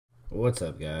What's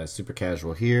up, guys? Super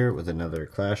Casual here with another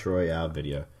Clash Royale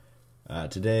video.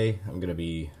 Today I'm going to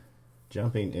be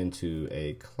jumping into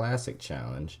a classic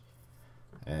challenge,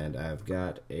 and I've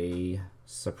got a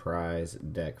surprise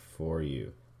deck for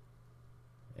you.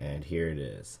 And here it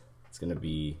is. It's going to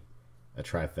be a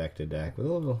trifecta deck with a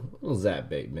little zap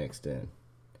bait mixed in.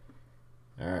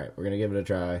 Alright, we're going to give it a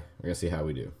try. We're going to see how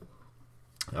we do.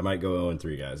 I might go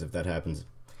 0-3, guys. If that happens,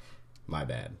 my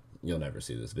bad. You'll never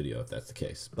see this video if that's the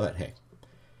case. But hey.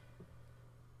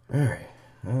 Alright.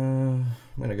 I'm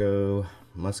going to go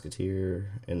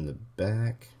Musketeer in the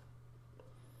back.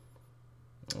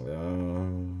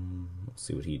 Let's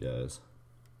see what he does.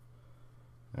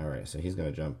 Alright, so he's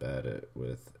going to jump at it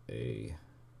with a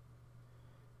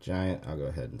Giant. I'll go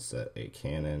ahead and set a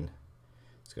Cannon.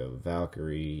 Let's go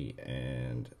Valkyrie,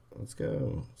 and let's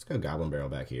go Goblin Barrel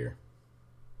back here.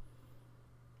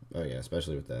 Oh yeah,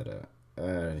 especially with that,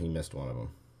 he missed one of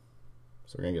them.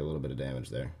 So we're going to get a little bit of damage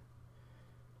there.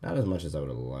 Not as much as I would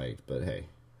have liked, but hey,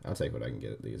 I'll take what I can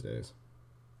get these days.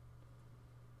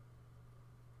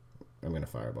 I'm going to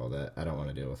fireball that. I don't want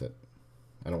to deal with it.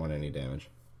 I don't want any damage.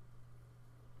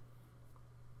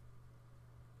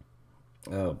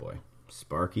 Oh boy.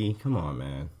 Sparky, come on,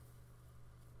 man.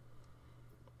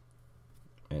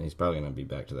 And he's probably going to be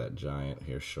back to that Giant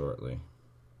here shortly.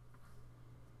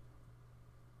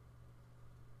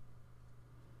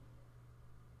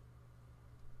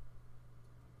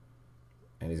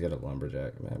 And he's got a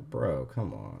Lumberjack. Man, bro,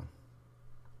 come on.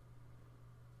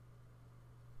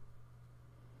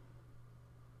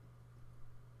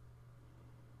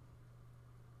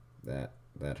 That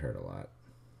hurt a lot.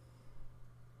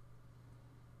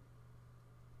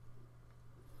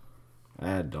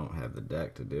 I don't have the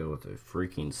deck to deal with a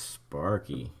freaking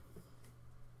Sparky.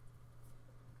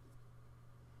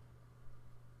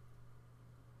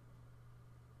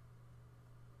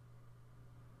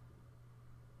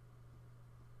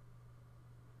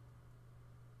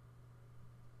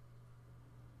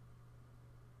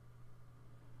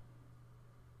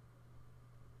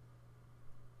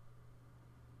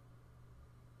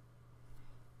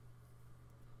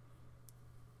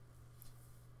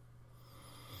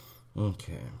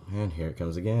 Okay, and here it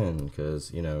comes again,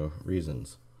 because, you know,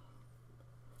 reasons.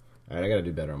 Alright, I gotta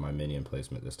do better on my minion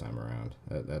placement this time around.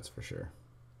 That's for sure.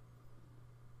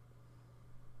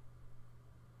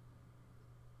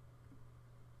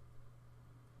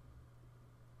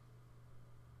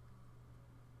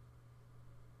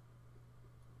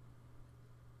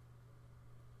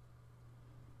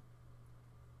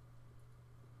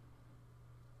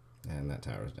 And that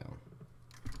tower's down.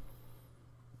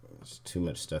 There's too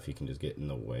much stuff you can just get in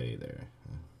the way there.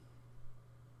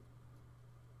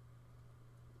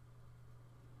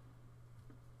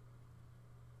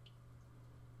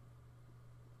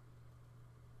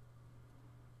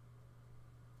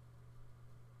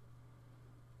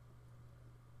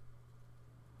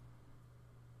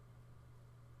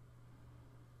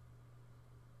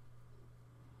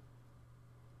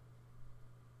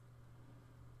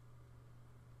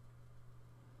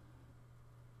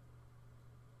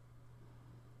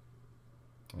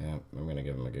 Yeah, I'm going to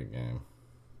give him a good game.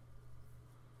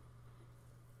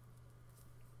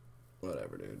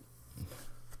 Whatever, dude.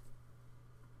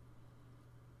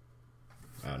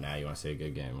 Oh, now you want to say a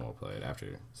good game? We'll play it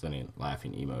after sending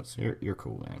laughing emotes. You're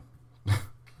cool, man.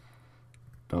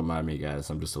 Don't mind me, guys.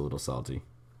 I'm just a little salty.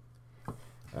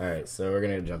 Alright, so we're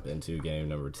going to jump into game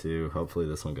number 2. Hopefully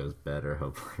this one goes better.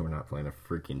 Hopefully we're not playing a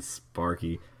freaking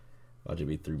Sparky. I'll just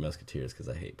be 3 Musketeers because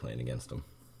I hate playing against them.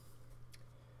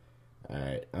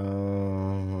 Alright,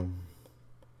 I'm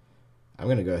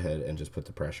going to go ahead and just put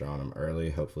the pressure on him early.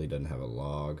 Hopefully he doesn't have a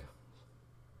log.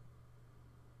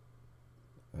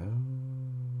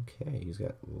 Okay, he's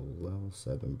got level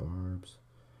 7 barbs.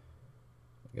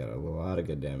 Got a lot of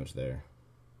good damage there.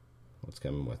 What's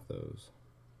coming with those?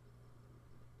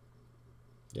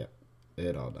 Yep,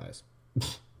 it all dies.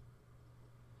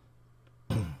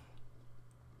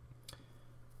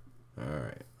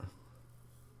 Alright.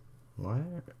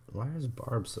 Why is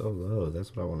Barb so low?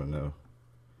 That's what I want to know.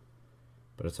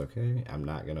 But it's okay. I'm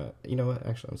not gonna. You know what?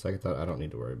 Actually, on second thought, I don't need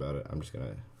to worry about it. I'm just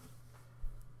gonna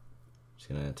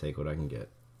take what I can get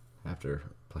after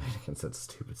playing against that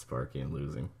stupid Sparky and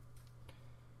losing.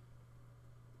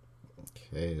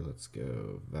 Okay, let's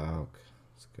go Valk.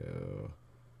 Let's go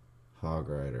Hog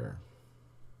Rider.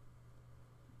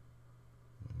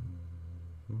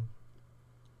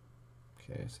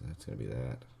 Okay, so that's gonna be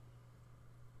that.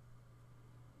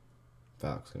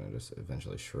 Valk's gonna just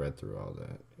eventually shred through all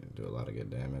that and do a lot of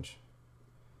good damage.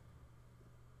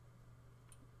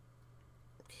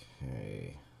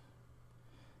 Okay.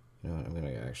 You know what, I'm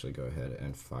going to actually go ahead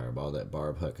and fireball that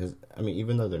barb hut, because, I mean,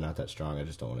 even though they're not that strong, I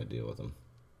just don't want to deal with them.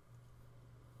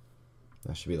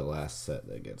 That should be the last set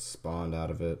that gets spawned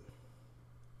out of it.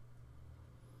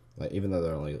 Like, even though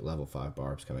they're only level 5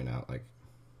 barbs coming out, like,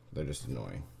 they're just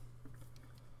annoying.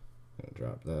 I'm going to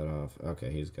drop that off.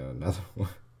 Okay, he's got another one.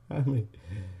 I mean,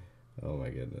 oh my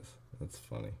goodness. That's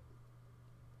funny.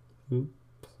 Who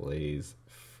plays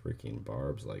freaking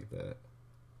barbs like that?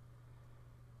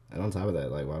 And on top of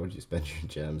that, like, why would you spend your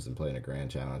gems and play in a grand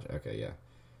challenge? Okay, yeah.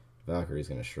 Valkyrie's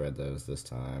going to shred those this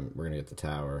time. We're going to get the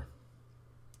tower.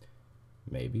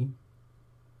 Maybe.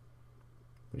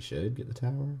 We should get the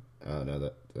tower. Oh,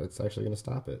 no, that's actually going to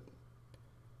stop it.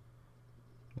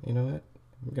 You know what?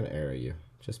 I'm going to arrow you,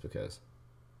 just because.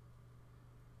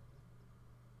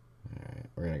 Alright,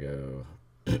 we're going to go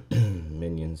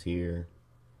minions here.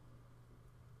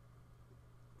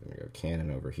 We're going to go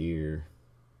cannon over here.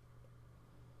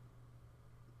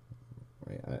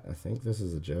 Wait, I think this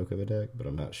is a joke of a deck, but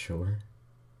I'm not sure.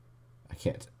 I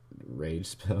can't rage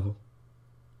spell.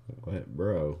 What,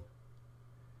 bro?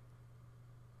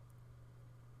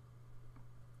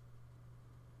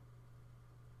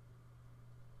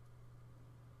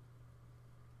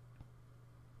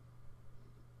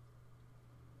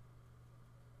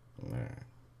 Alright.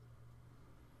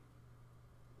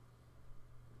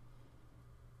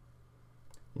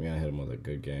 We're gonna hit him with a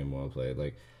good game, well played.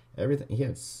 Like, everything, he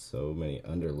had so many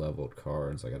underleveled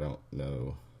cards, like, I don't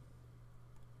know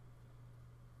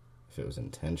if it was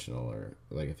intentional or,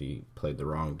 like, if he played the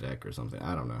wrong deck or something.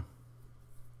 I don't know.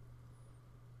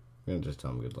 I'm gonna just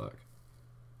tell him good luck.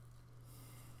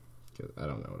 'Cause I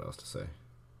don't know what else to say.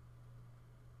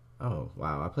 Oh,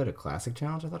 wow, I played a classic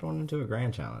challenge? I thought I went into a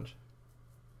grand challenge.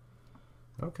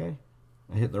 Okay.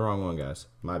 I hit the wrong one, guys.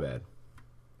 My bad.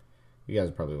 You guys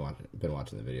have probably been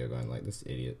watching the video going like, this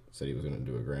idiot said he was going to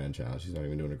do a grand challenge. He's not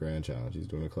even doing a grand challenge. He's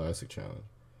doing a classic challenge.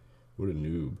 What a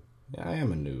noob. Yeah, I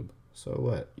am a noob. So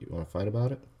what? You want to fight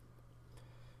about it?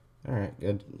 Alright,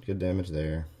 good damage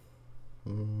there.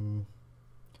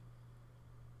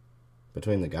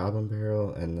 Between the goblin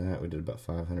barrel and that, we did about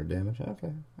 500 damage.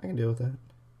 Okay, I can deal with that.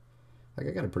 Like,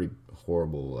 I got a pretty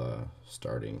horrible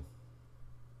starting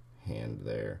hand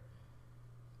there.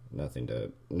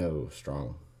 No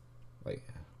strong, like,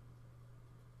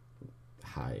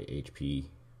 high HP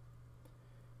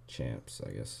champs,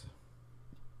 I guess.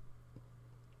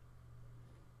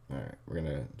 Alright, we're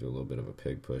gonna do a little bit of a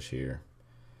pig push here.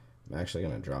 I'm actually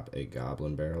gonna drop a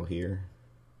goblin barrel here.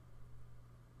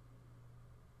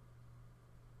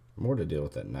 More to deal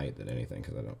with that knight than anything,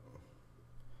 because I don't...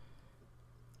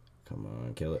 Come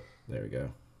on, kill it. There we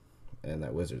go. And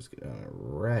that wizard's gonna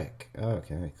wreck.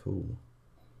 Okay, cool.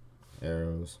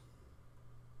 Arrows.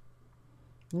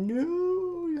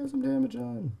 No, he has some damage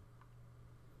on.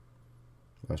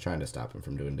 I was trying to stop him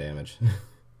from doing damage.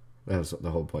 That was the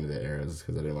whole point of the arrows,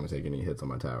 because I didn't want to take any hits on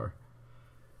my tower.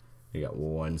 He got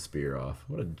one spear off.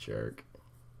 What a jerk.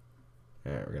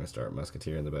 Alright, we're going to start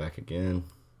Musketeer in the back again.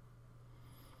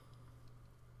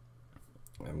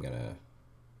 I'm going to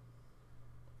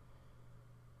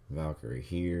Valkyrie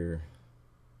here.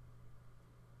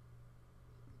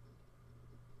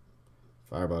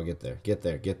 Fireball, get there. Get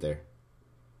there, get there.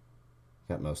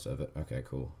 Got most of it. Okay,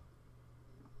 cool.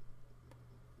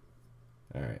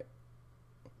 Alright.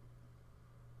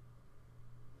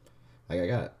 Like, I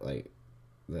got, like,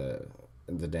 the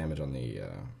damage on the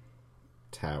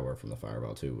tower from the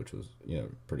fireball, too, which was, you know,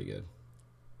 pretty good.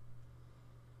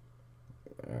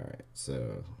 Alright,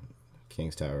 so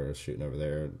King's Tower is shooting over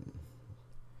there.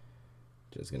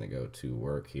 Just going to go to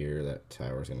work here. That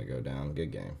tower's going to go down.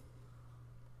 Good game.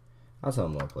 I'll tell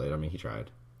him well played. I mean, he tried.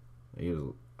 He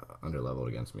was underleveled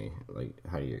against me. Like,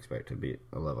 how do you expect to beat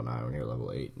a level 9 when you're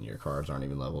level 8 and your cards aren't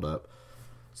even leveled up?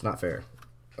 It's not fair.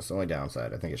 That's the only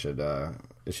downside. I think it should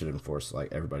enforce,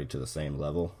 like, everybody to the same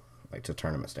level, like to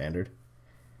tournament standard.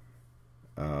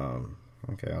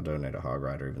 Okay, I'll donate a Hog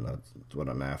Rider, even though it's what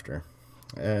I'm after.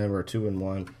 And we're 2-1.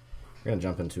 We're gonna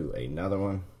jump into another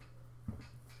one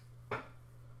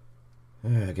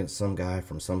against some guy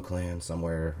from some clan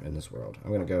somewhere in this world.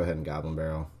 I'm gonna go ahead and Goblin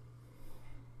Barrel.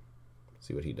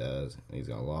 See what he does. And he's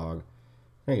gonna log. I'm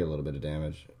gonna get a little bit of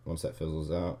damage. Once that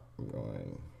fizzles out, I'm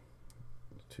going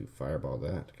to fireball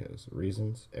that because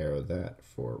reasons. Arrow that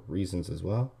for reasons as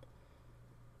well.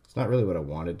 It's not really what I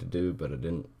wanted to do, but I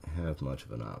didn't have much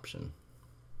of an option.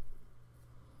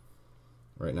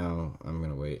 Right now, I'm going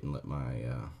to wait and let my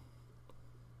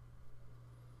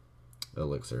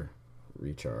elixir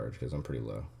recharge because I'm pretty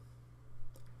low.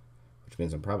 Which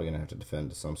means I'm probably going to have to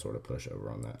defend some sort of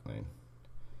pushover on that lane.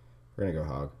 We're going to go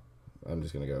hog. I'm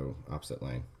just going to go opposite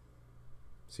lane.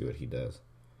 See what he does.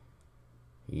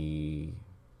 He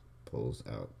pulls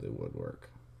out the woodwork.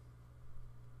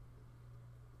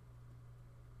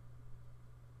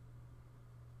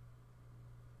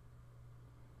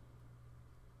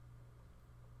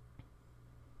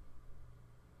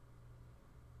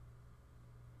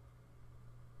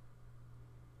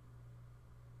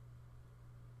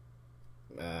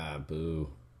 Ah, boo.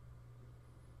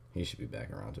 He should be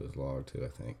back around to his log too, I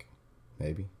think.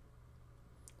 Maybe.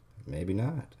 Maybe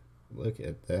not. Look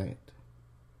at that.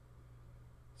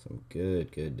 Some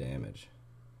good damage.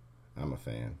 I'm a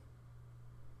fan.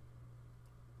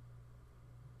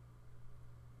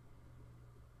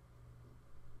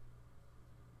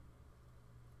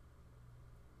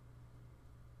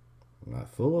 I'm not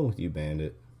fooling with you,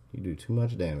 bandit. You do too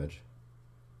much damage.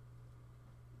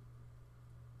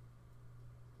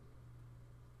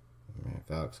 Alright,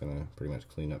 Falc's gonna pretty much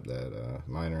clean up that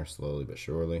miner slowly but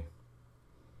surely.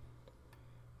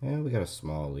 And we got a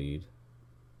small lead.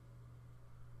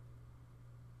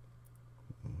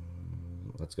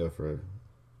 Let's go for a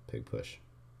pig push.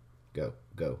 Go,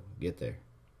 get there.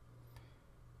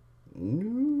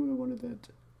 No, I wanted that.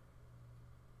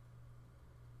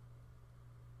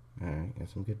 Alright, got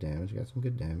some good damage.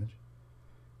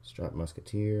 Let's drop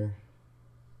Musketeer.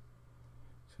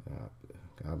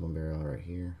 Goblin Barrel right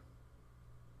here.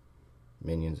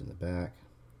 Minions in the back.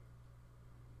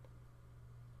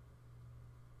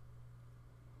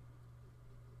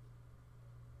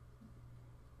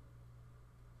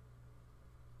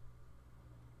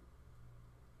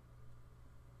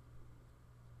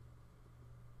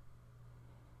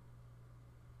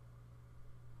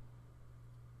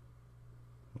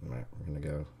 Alright,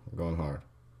 we're going hard.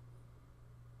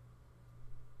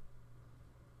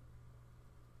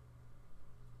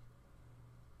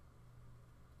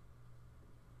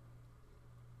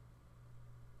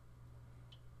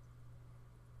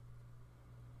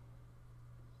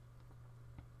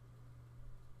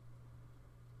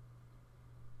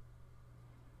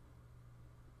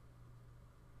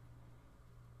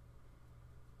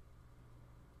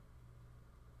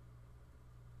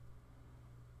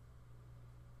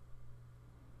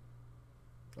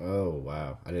 Oh,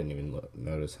 wow. I didn't even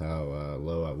notice how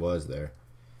low I was there.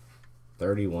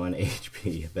 31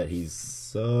 HP. I bet he's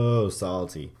so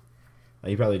salty.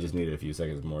 He probably just needed a few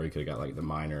seconds more. He could have got like the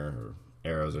miner or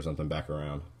arrows or something back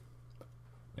around.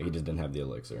 Like, he just didn't have the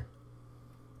elixir.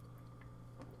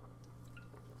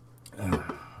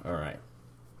 Alright.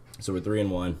 So we're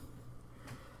 3-1.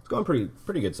 It's going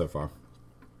pretty good so far.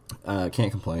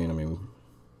 Can't complain. I mean,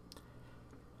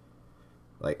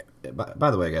 like, by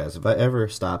the way, guys, if I ever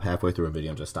stop halfway through a video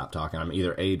and just stop talking, I'm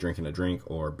either A, drinking a drink,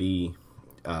 or B,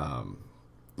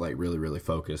 like really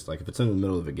focused. Like, if it's in the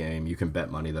middle of a game, you can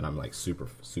bet money that I'm like super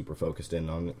focused in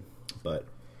on it. But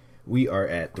we are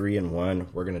at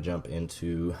 3-1. We're gonna jump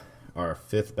into our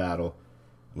 5th battle.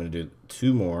 I'm gonna do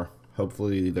 2 more.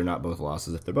 Hopefully they're not both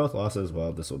losses. If they're both losses,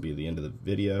 well, this will be the end of the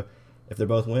video. If they're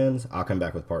both wins, I'll come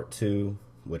back with part 2,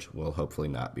 which will hopefully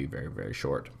not be very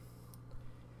short.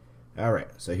 Alright,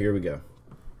 so here we go.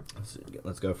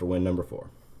 Let's go for win number 4.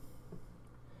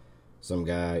 Some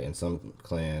guy in some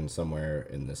clan somewhere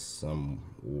in this some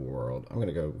world. I'm going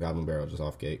to go Goblin Barrel just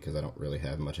off gate because I don't really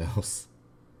have much else.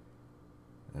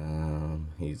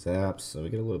 He zaps, so we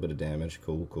get a little bit of damage.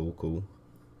 Cool.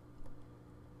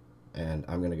 And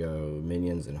I'm going to go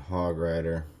Minions and Hog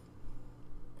Rider.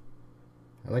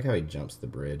 I like how he jumps the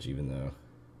bridge even though.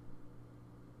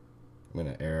 I'm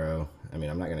going to arrow. I mean,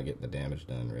 I'm not going to get the damage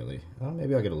done, really. Oh,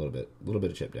 maybe I'll get a little bit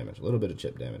of chip damage.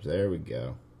 There we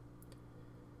go.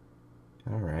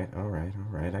 All right.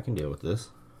 I can deal with this.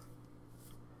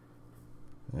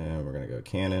 And we're going to go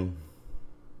cannon.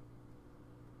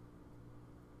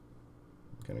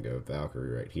 I'm going to go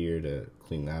Valkyrie right here to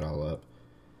clean that all up.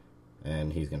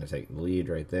 And he's going to take the lead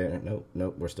right there.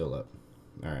 Nope, we're still up.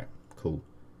 All right, cool.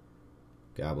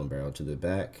 Goblin Barrel to the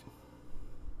back.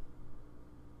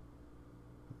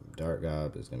 Dark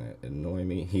Gob is going to annoy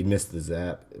me. He missed the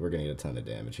zap. We're going to get a ton of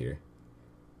damage here.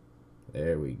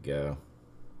 There we go.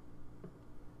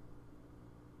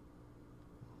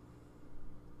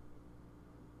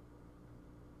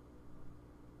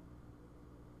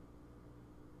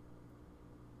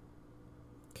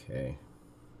 Okay.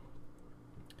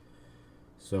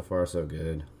 So far, so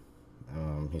good.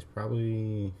 He's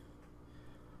probably...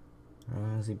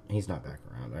 he's not back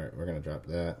around. Alright, we're going to drop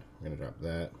that.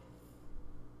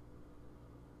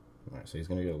 Alright, so he's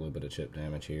going to get a little bit of chip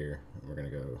damage here. We're going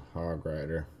to go Hog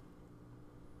Rider.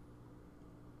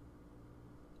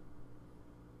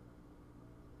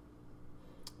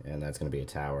 And that's going to be a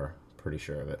tower. Pretty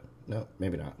sure of it. No,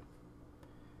 maybe not.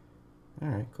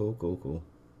 Alright, cool.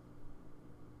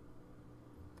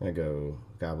 I'm gonna go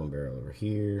Goblin Barrel over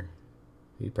here.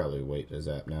 He'd probably wait to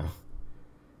zap now.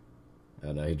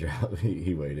 Oh no, he dropped.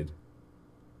 He waited.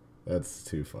 That's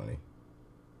too funny.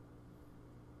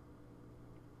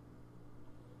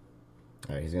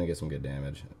 Alright, he's gonna get some good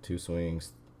damage. 2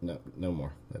 swings. No, no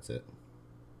more. That's it.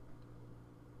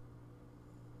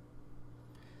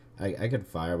 I could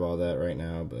fireball that right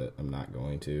now, but I'm not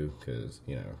going to because,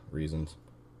 you know, reasons.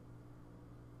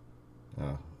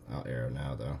 Oh, I'll arrow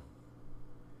now, though.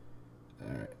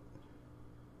 Alright.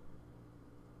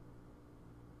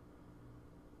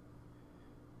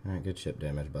 Alright, good chip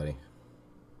damage, buddy.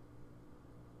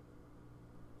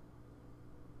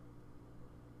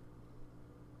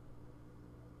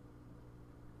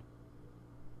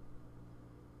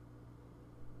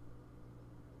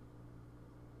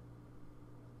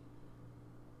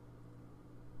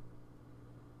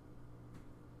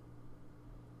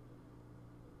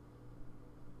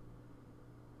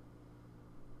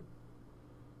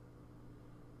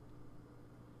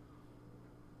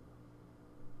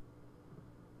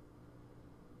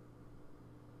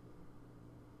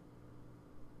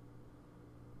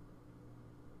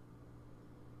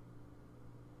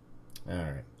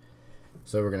 Alright,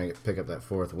 so we're going to pick up that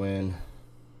 4th win,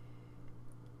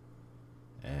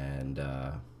 and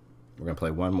we're going to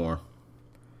play one more.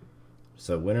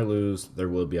 So win or lose, there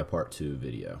will be a part 2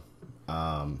 video.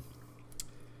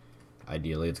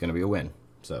 Ideally, it's going to be a win.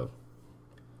 So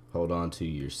hold on to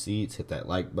your seats, hit that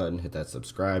like button, hit that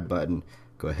subscribe button,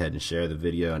 go ahead and share the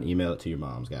video and email it to your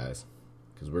moms, guys,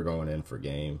 because we're going in for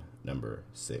game number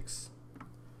 6.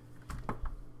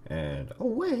 And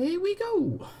away we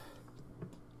go!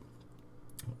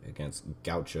 Against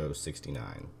Gaucho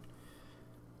 69.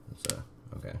 So,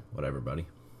 okay, whatever, buddy.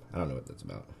 I don't know what that's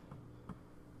about.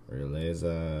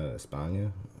 Realeza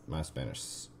España. My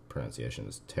Spanish pronunciation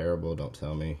is terrible. Don't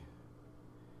tell me.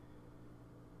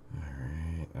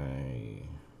 Alright, I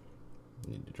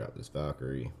need to drop this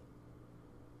Valkyrie.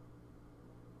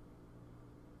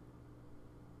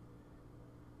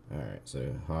 Alright,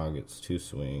 so Hog gets 2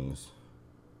 swings.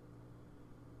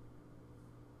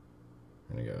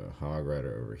 I'm gonna go Hog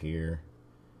Rider over here.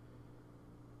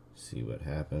 See what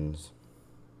happens.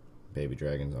 Baby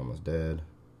Dragon's almost dead.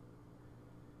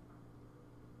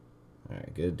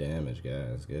 Alright, good damage,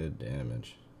 guys. Good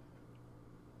damage.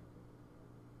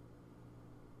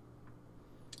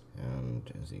 And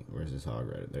where's his Hog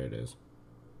Rider? There it is.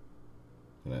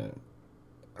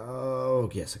 Oh,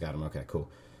 yes, I got him. Okay, cool.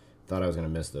 Thought I was gonna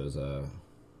miss those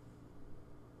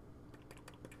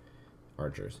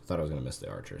archers. Thought I was gonna miss the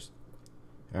archers.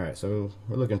 Alright, so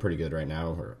we're looking pretty good right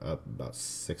now. We're up about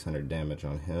 600 damage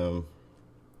on him.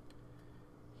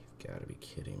 You've got to be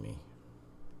kidding me.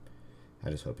 I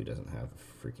just hope he doesn't have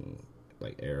freaking,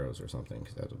 like, arrows or something,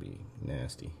 because that'll be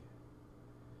nasty.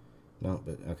 No,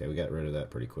 but, okay, we got rid of that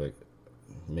pretty quick.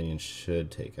 Minion should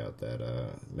take out that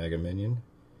Mega Minion.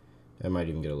 That might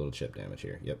even get a little chip damage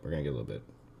here. Yep, we're going to get a little bit.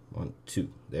 1, 2.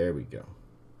 There we go.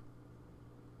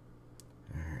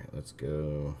 Alright, let's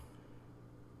go...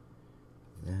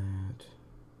 that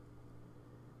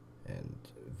and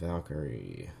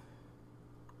Valkyrie.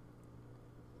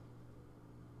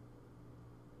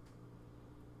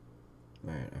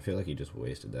 Alright, I feel like he just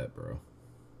wasted that, bro.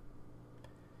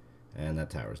 And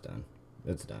that tower's done.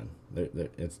 It's done.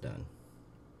 It's done.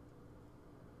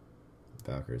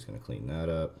 Valkyrie's gonna clean that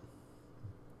up.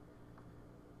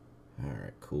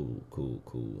 Alright, cool, cool,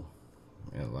 cool.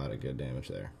 And a lot of good damage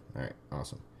there. Alright,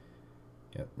 awesome.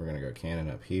 Yep, we're gonna go cannon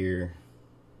up here.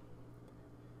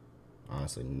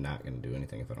 Honestly, not going to do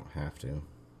anything if I don't have to.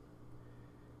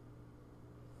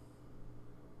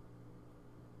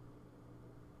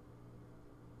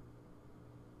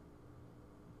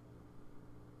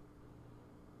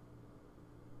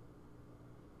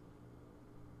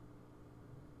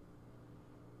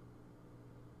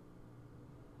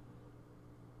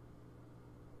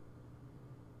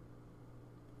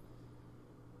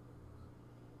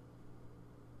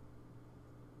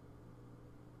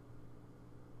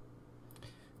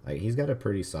 Like, he's got a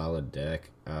pretty solid deck.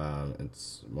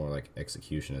 It's more like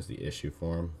execution is the issue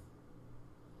for him.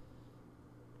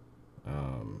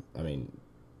 I mean,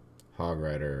 Hog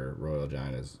Rider Royal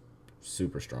Giant is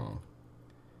super strong.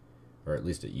 Or at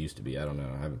least it used to be. I don't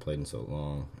know. I haven't played in so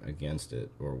long against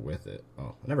it or with it.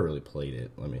 Oh, I never really played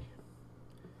it.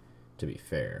 To be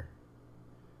fair.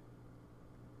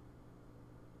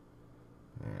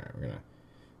 Alright, we're going to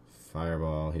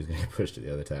Fireball. He's going to push to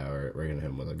the other tower. We're going to hit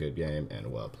him with a good game and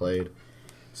well played.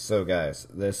 So, guys,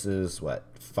 this is, what,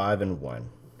 5-1.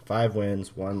 5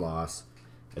 wins, 1 loss.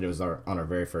 And it was on our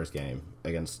very first game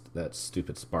against that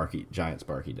stupid Giant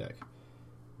Sparky deck.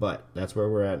 But that's where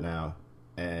we're at now.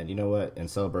 And you know what? In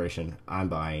celebration, I'm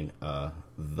buying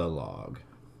the log.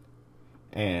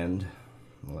 And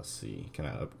let's see, can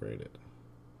I upgrade it?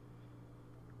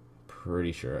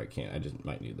 Pretty sure I can't. I just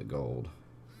might need the gold.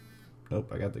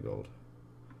 Nope, I got the gold.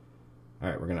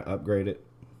 Alright, we're going to upgrade it.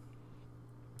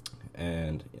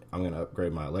 And I'm going to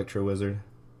upgrade my Electro Wizard.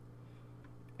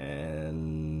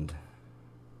 And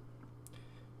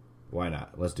why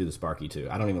not? Let's do the Sparky too.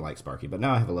 I don't even like Sparky, but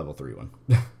now I have a level 3 one.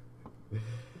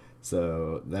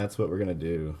 So that's what we're going to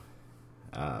do.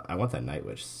 I want that Night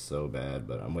Witch so bad,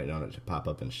 but I'm waiting on it to pop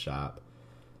up in shop.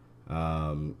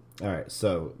 Alright,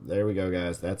 so there we go,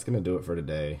 guys. That's going to do it for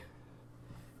today.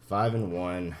 5 and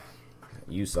 1.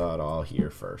 You saw it all here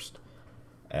first.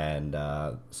 And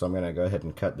so I'm going to go ahead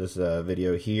and cut this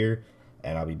video here,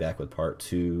 and I'll be back with part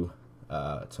 2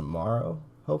 tomorrow,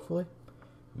 hopefully.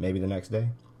 Maybe the next day.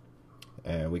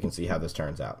 And we can see how this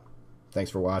turns out.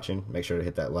 Thanks for watching. Make sure to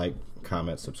hit that like,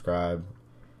 comment, subscribe.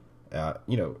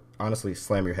 You know, honestly,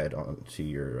 slam your head onto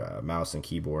your mouse and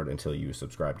keyboard until you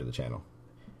subscribe to the channel.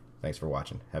 Thanks for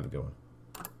watching. Have a good one.